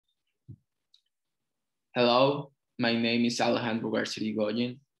Hello, my name is Alejandro García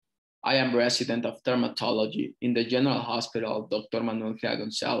Irigoyen. I am resident of dermatology in the General Hospital of Dr. Manuel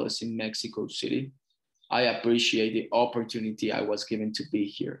González in Mexico City. I appreciate the opportunity I was given to be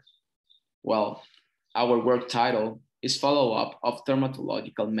here. Well, our work title is Follow-up of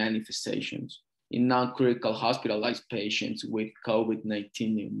Dermatological Manifestations in Non-Critical Hospitalized Patients with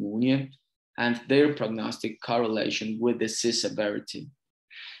COVID-19 pneumonia and their prognostic correlation with disease severity.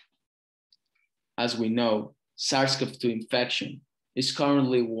 As we know, SARS-CoV-2 infection is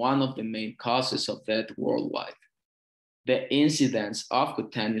currently one of the main causes of death worldwide. The incidence of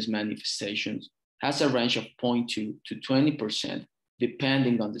cutaneous manifestations has a range of 0.2 to 20%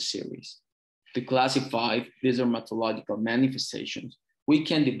 depending on the series. To classify these dermatological manifestations, we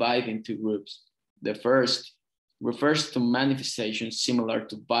can divide into groups. The first refers to manifestations similar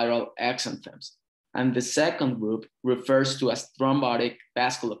to viral exanthems, and the second group refers to a thrombotic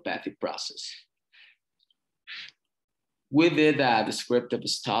vasculopathy process. We did a descriptive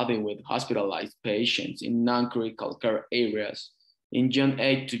study with hospitalized patients in non-critical care areas in June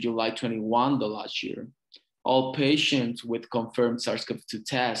 8 to July 21 the last year. All patients with confirmed SARS-CoV-2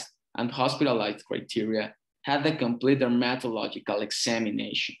 test and hospitalized criteria had a complete dermatological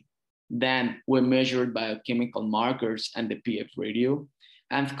examination. Then we measured biochemical markers and the PF radio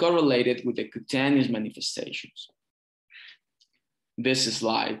and correlated with the cutaneous manifestations. This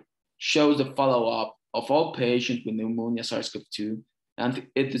slide shows the follow-up of all patients with pneumonia SARS-CoV-2, and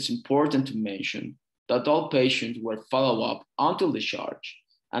it is important to mention that all patients were followed up until discharge,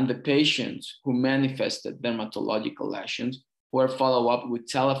 and the patients who manifested dermatological lesions were followed up with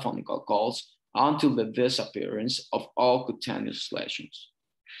telephonic calls until the disappearance of all cutaneous lesions.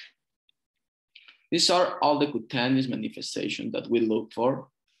 These are all the cutaneous manifestations that we look for: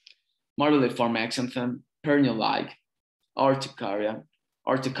 morbilliform exanthem, pernio-like, urticaria,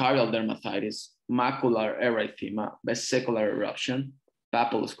 urticarial dermatitis, macular erythema, vesicular eruption,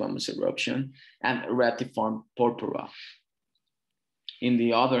 papillosquamous eruption, and retiform purpura. On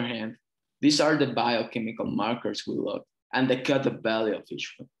the other hand, these are the biochemical markers we look and the cut-off value of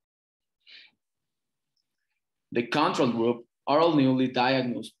each one. The control group are all newly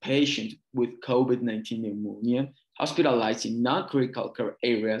diagnosed patients with COVID-19 pneumonia hospitalized in non-critical care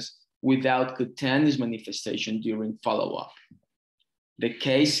areas without cutaneous manifestation during follow-up. The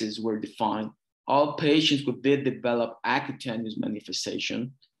cases were defined all patients who did develop cutaneous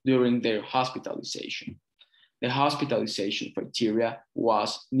manifestation during their hospitalization. The hospitalization criteria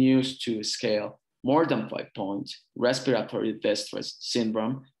was news to scale more than 5 points, respiratory distress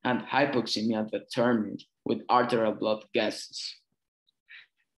syndrome, and hypoxemia determined with arterial blood gases.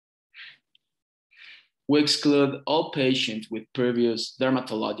 We exclude all patients with previous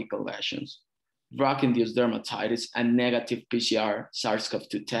dermatological lesions, drug-induced dermatitis, and negative PCR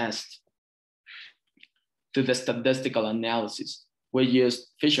SARS-CoV-2 test. To the statistical analysis, we used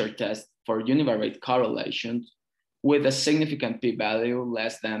Fisher test for univariate correlations with a significant p-value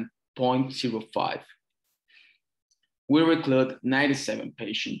less than 0.05. We recruit 97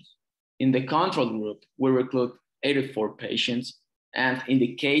 patients. In the control group, we recruit 84 patients, and in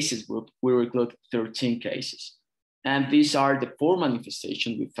the cases group, we recruit 13 cases. And these are the 4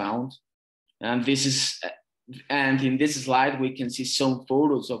 manifestations we found. And in this slide, we can see some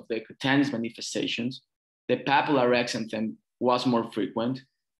photos of the cutaneous manifestations. The papillary exanthem was more frequent.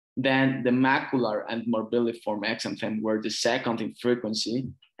 Then the macular and morbilliform exanthem were the second in frequency.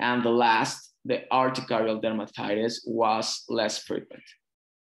 And the last, the urticarial dermatitis, was less frequent.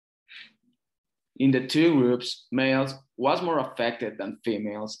 In the 2 groups, males was more affected than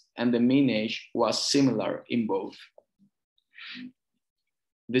females, and the mean age was similar in both.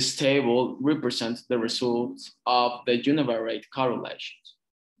 This table represents the results of the univariate correlations.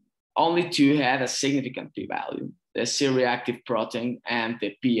 Only 2 had a significant p-value, the C-reactive protein and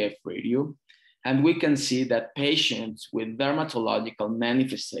the PF radio, and we can see that patients with dermatological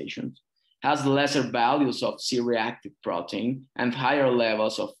manifestations has lesser values of C-reactive protein and higher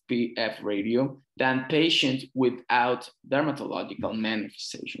levels of PF radio than patients without dermatological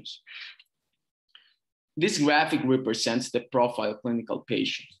manifestations. This graphic represents the profile of clinical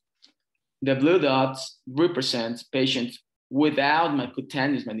patients. The blue dots represent patients without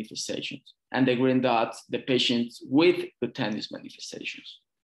cutaneous manifestations, and the green dots, the patients with cutaneous manifestations.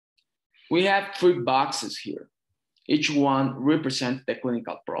 We have 3 boxes here. Each one represents the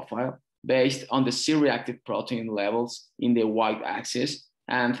clinical profile based on the C-reactive protein levels in the y-axis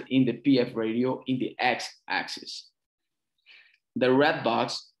and in the PF radio in the x-axis. The red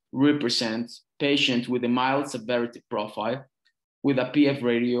box represents patients with a mild severity profile with a PF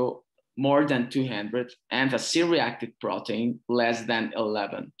radio more than 200 and a C-reactive protein less than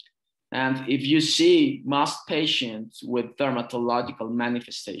 11. And if you see most patients with dermatological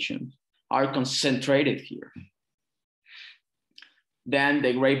manifestations are concentrated here. Then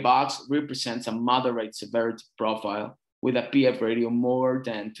the gray box represents a moderate severity profile with a PF ratio more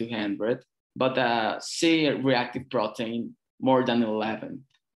than 200, but a C-reactive protein more than 11.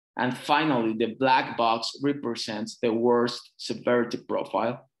 And finally, the black box represents the worst severity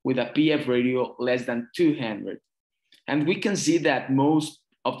profile with a PF ratio less than 200. And we can see that most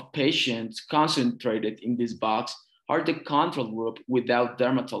of the patients concentrated in this box are the control group without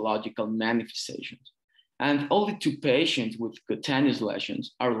dermatological manifestations. And only 2 patients with cutaneous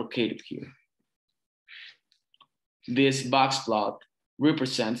lesions are located here. This box plot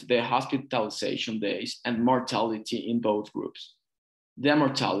represents the hospitalization days and mortality in both groups. The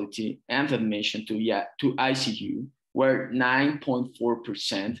mortality and admission to ICU were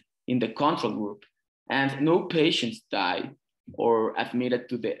 9.4% in the control group, and no patients died or admitted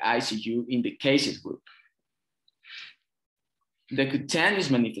to the ICU in the cases group. The cutaneous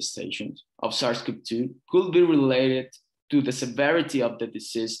manifestations of SARS-CoV-2 could be related to the severity of the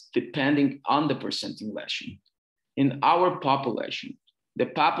disease depending on the presenting lesion. In our population, the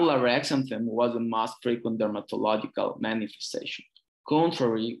papillary exanthem was the most frequent dermatological manifestation,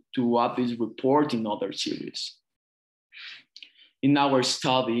 contrary to what is reported in other series. In our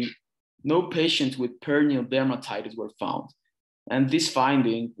study, no patients with perennial dermatitis were found. And this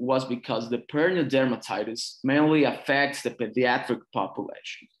finding was because the perennial dermatitis mainly affects the pediatric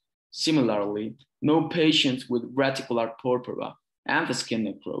population. Similarly, no patients with reticular purpura and the skin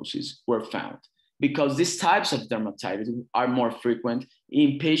necrosis were found because these types of dermatitis are more frequent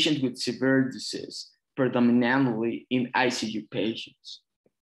in patients with severe disease, predominantly in ICU patients.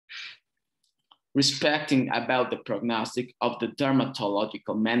 Respecting about the prognostic of the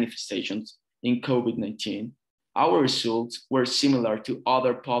dermatological manifestations in COVID-19, our results were similar to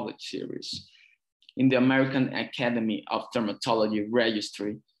other published series. In the American Academy of Dermatology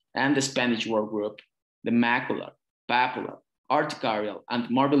Registry and the Spanish World Group, the macular, papillary, urticarial, and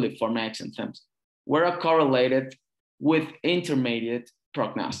morbilliform exanthems were correlated with intermediate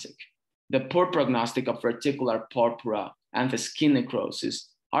prognostic. The poor prognostic of reticular purpura and the skin necrosis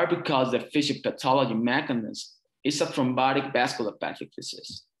are because the physiopathology mechanism is a thrombotic vasculopathic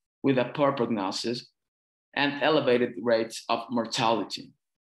disease with a poor prognosis and elevated rates of mortality.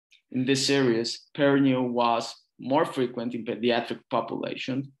 In this series, perennial was more frequent in pediatric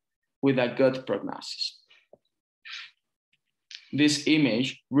population with a good prognosis. This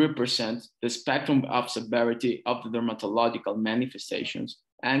image represents the spectrum of severity of the dermatological manifestations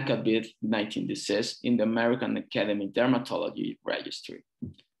and COVID-19 disease in the American Academy Dermatology Registry.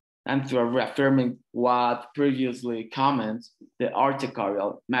 And to reaffirming what previously commented, the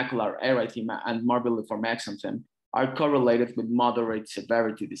urticarial, macular erythema, and morbilliform exanthem are correlated with moderate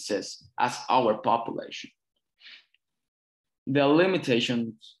severity disease as our population. The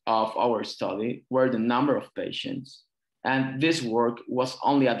limitations of our study were the number of patients, and this work was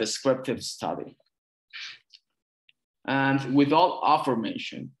only a descriptive study. And with all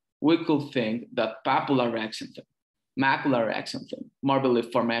aforementioned, we could think that papillary exanthem, macular exanthem,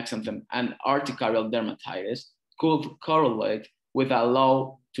 morbilliform exanthem, and urticarial dermatitis could correlate with a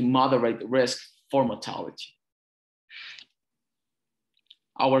low to moderate risk for mortality.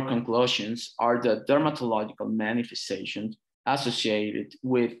 Our conclusions are that dermatological manifestations associated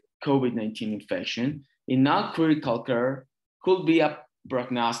with COVID-19 infection in non-critical care could be a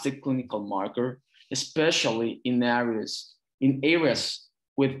prognostic clinical marker, especially in areas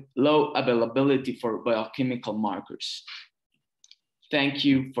with low availability for biochemical markers. Thank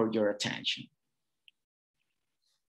you for your attention.